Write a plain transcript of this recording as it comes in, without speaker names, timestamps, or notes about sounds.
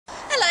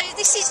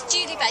This is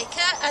Julie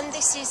Baker and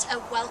this is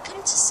a welcome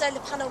to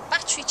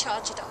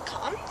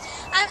solarpanelbatterycharger.com.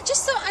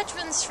 Just thought I'd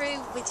run through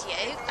with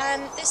you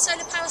the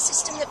solar power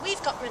system that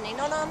we've got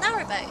running on our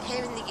narrowboat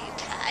here in the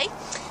UK.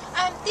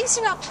 These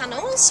are our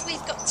panels.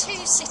 We've got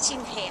two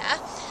sitting here.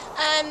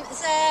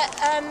 They're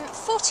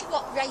 40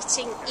 watt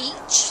rating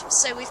each,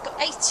 so we've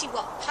got 80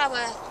 watt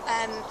power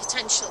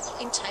potential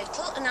in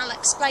total, and I'll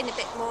explain a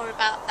bit more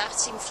about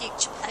that in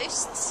future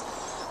posts.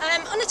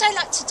 On a day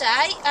like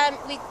today,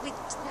 we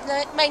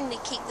mainly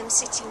keep them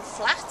sitting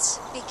flat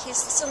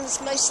because the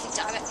sun's mostly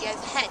directly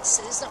overhead,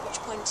 so there's not much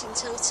point in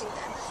tilting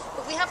them.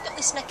 But we have got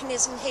this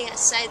mechanism here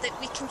so that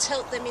we can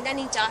tilt them in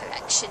any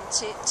direction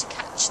to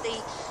catch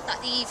the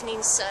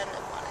evening sun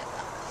and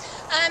whatever.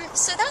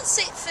 So that's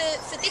it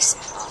for this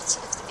part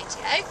of the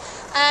video,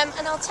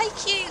 and I'll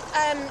take you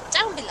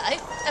down below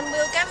and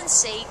we'll go and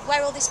see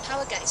where all this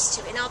power goes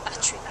to in our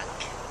battery bank.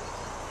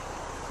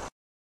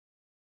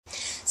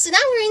 So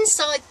now we're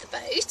inside the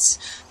boat,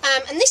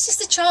 and this is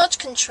the charge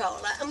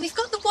controller, and we've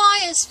got the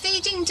wires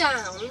feeding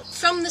down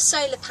from the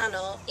solar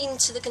panel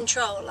into the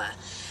controller.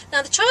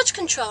 Now the charge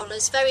controller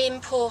is very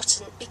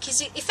important because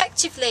it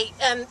effectively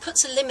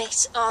puts a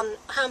limit on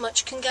how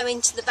much can go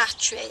into the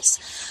batteries,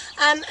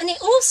 and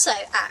it also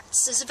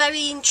acts as a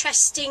very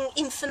interesting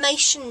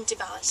information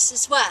device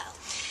as well.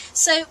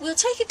 So we'll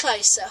take a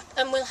close-up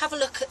and we'll have a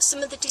look at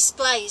some of the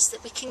displays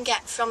that we can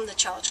get from the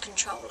charge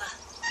controller.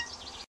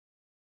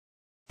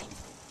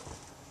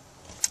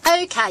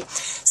 Okay,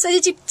 so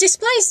the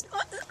display is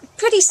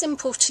pretty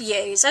simple to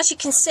use. As you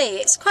can see,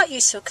 it's quite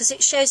useful because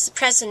it shows the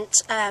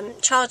present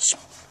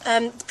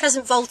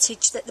present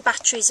voltage that the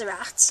batteries are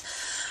at.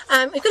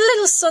 We've got a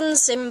little sun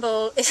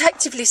symbol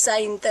effectively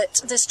saying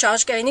that there's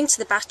charge going into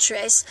the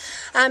batteries,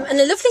 and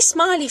a lovely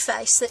smiley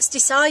face that's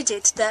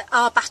decided that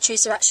our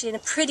batteries are actually in a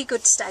pretty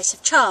good state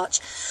of charge.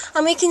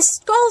 And we can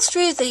scroll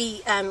through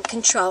the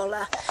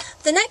controller.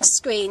 The next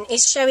screen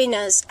is showing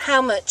us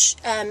how much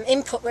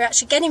input we're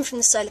actually getting from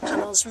the solar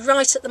panels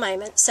right at the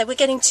moment. So we're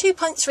getting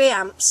 2.3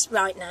 amps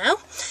right now.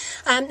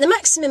 The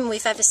maximum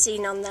we've ever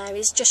seen on there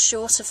is just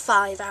short of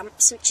 5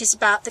 amps, which is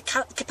about the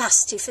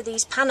capacity for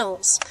these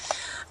panels.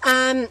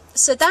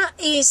 So that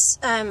is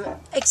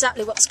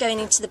exactly what's going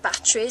into the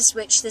batteries,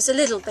 which there's a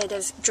little bit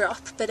of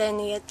drop, but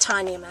only a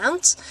tiny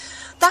amount.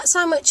 That's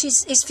how much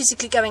is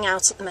physically going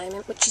out at the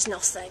moment, which is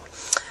nothing.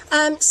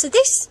 So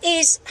this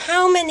is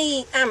how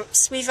many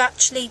amps we've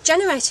actually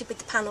generated with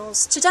the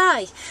panels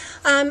today.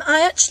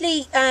 I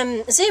actually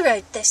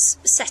zeroed this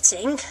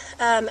setting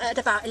at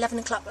about 11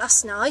 o'clock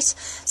last night.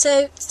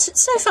 So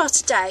far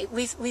today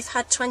we've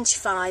had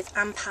 25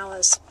 amp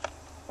hours.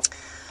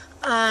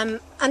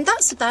 And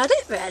that's about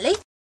it really.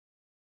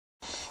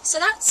 So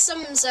that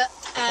sums up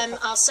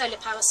our solar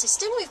power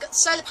system. We've got the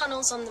solar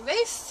panels on the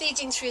roof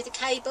feeding through the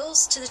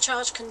cables to the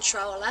charge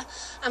controller,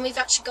 and we've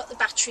actually got the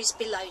batteries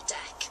below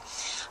deck.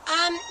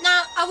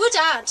 Now I would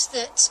add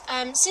that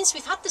since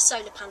we've had the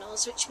solar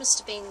panels, which must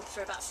have been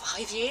for about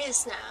 5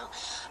 years now,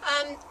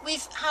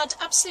 we've had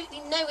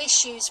absolutely no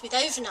issues with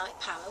overnight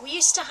power. We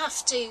used to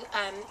have to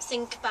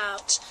think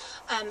about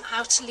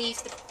how to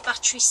leave the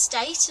battery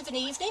state of an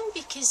evening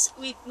because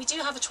we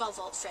do have a 12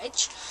 volt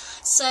fridge,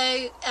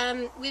 so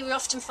we were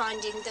often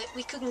finding that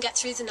we couldn't get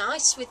through the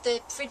night with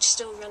the fridge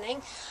still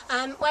running,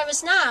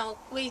 whereas now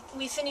we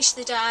finish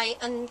the day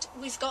and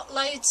we've got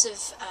loads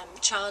of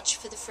charge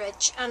for the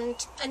fridge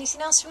and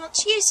anything else we want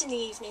to use in the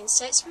evening,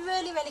 so it's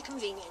really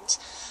convenient.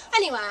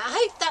 Anyway, I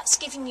hope that's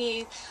given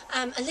you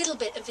a little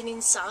bit of an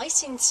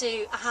insight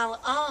into how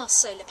our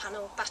solar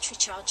panel battery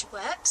charger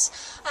works,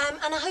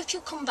 and I hope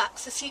you'll come back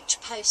for future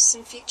posts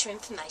and future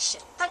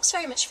information. Thanks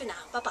very much for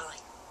now. Bye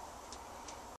bye.